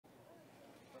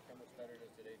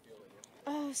today feel at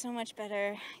you? Oh, so much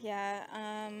better.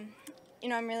 Yeah. You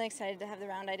know, I'm really excited to have the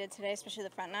round I did today, especially the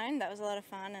front nine. That was a lot of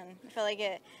fun, and I felt like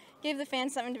it gave the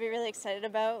fans something to be really excited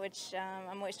about, which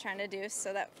I'm always trying to do,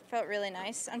 so that felt really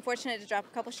nice. Unfortunate to drop a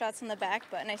couple shots on the back,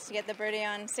 but nice to get the birdie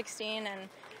on 16 and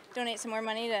donate some more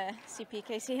money to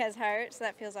CPKC Has Heart, so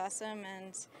that feels awesome.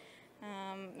 And,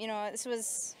 you know, this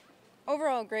was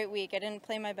overall a great week. I didn't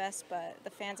play my best, but the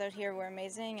fans out here were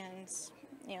amazing, and,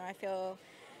 you know, I feel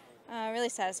really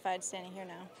satisfied standing here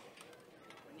now.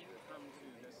 When you come to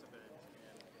this event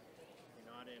and you're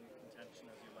not in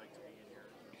contention as you like to be and you're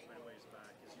quite a ways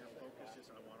back, is your focus just,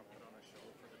 I want to put on a show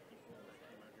for the people that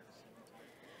came out here to see me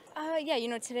today? Yeah, you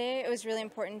know, today it was really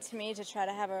important to me to try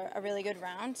to have a really good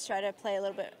round, try to play a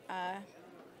little bit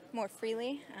more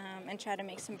freely, and try to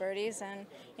make some birdies. And,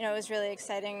 you know, it was really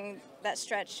exciting, that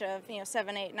stretch of, you know,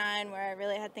 7, 8, 9, where I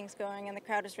really had things going and the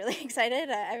crowd was really excited.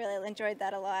 I really enjoyed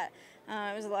that a lot.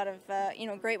 It was a lot of, you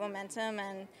know, great momentum.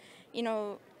 And, you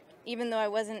know, even though I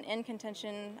wasn't in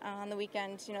contention on the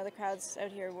weekend, you know, the crowds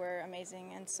out here were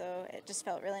amazing. And so it just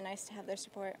felt really nice to have their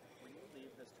support. When you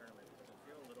leave this tournament, does it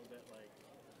feel a little bit like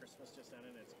Christmas just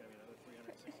ended, it's going to be another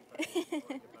 365 days before you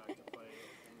get back to play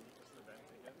in this event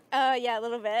again? Yeah, a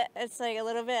little bit. It's like a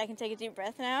little bit. I can take a deep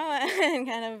breath now and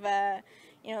kind of,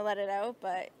 you know, let it out.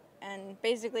 And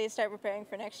basically start preparing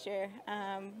for next year.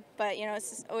 But you know,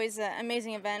 it's always an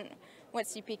amazing event. What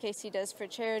CPKC does for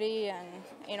charity, and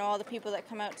you know, all the people that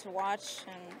come out to watch.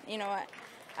 And you know,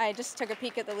 I just took a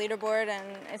peek at the leaderboard,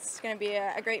 and it's going to be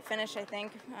a great finish, I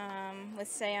think,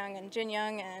 with Young and Jin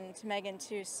Young and Megan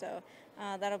too. So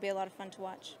that'll be a lot of fun to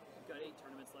watch. You've got 8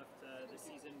 tournaments left this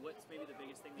season. What's maybe the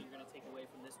biggest thing that you're going to take away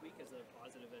from this week as a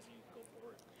positive as you go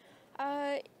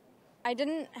forward? I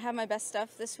didn't have my best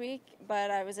stuff this week,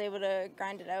 but I was able to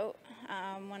grind it out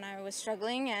when I was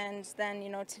struggling. And then, you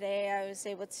know, today I was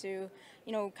able to,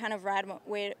 you know, kind of ride a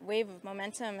wave of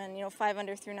momentum. And, you know, 5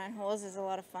 under through 9 holes is a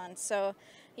lot of fun. So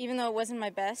even though it wasn't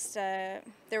my best, there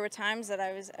were times that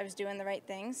I was doing the right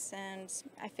things. And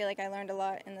I feel like I learned a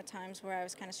lot in the times where I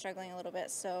was kind of struggling a little bit.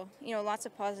 So, you know, lots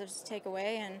of positives to take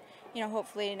away. And, you know,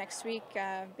 hopefully next week be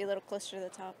a little closer to the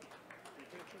top.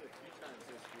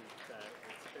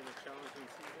 Challenging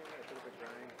season, a bit of a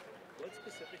grind. What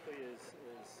specifically is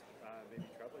maybe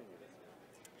troubling you this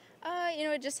year? You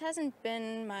know, it just hasn't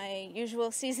been my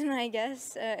usual season, I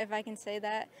guess, if I can say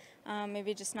that.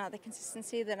 Maybe just not the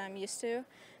consistency that I'm used to.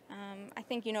 I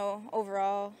think, you know,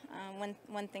 overall,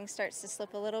 when things starts to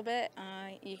slip a little bit,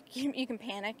 you can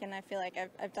panic, and I feel like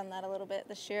I've done that a little bit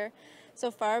this year so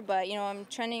far. But, you know, I'm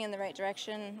trending in the right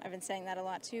direction. I've been saying that a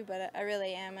lot too, but I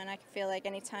really am, and I feel like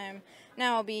anytime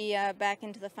now I'll be back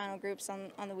into the final groups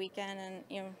on the weekend, and,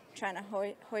 you know, trying to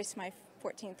hoist my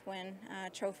 14th win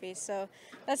trophy. So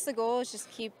that's the goal, is just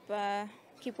keep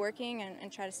working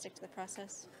and try to stick to the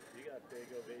process. You got big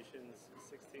ovations,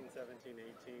 16, 17,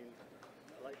 18.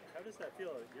 Like, how does that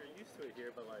feel? You're used to it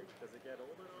here, but like, does it get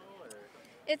old at all? Or?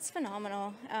 It's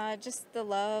phenomenal. Just the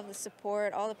love, the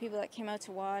support, all the people that came out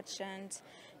to watch, and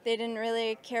they didn't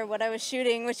really care what I was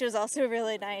shooting, which was also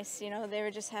really nice. You know, they were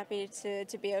just happy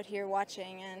to be out here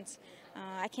watching, and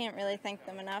I can't really thank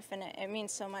them enough, and it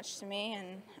means so much to me.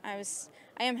 And I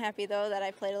am happy though that I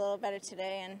played a little better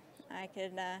today, and I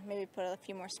could maybe put a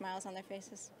few more smiles on their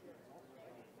faces.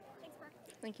 Thanks, Brooke.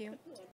 Thank you.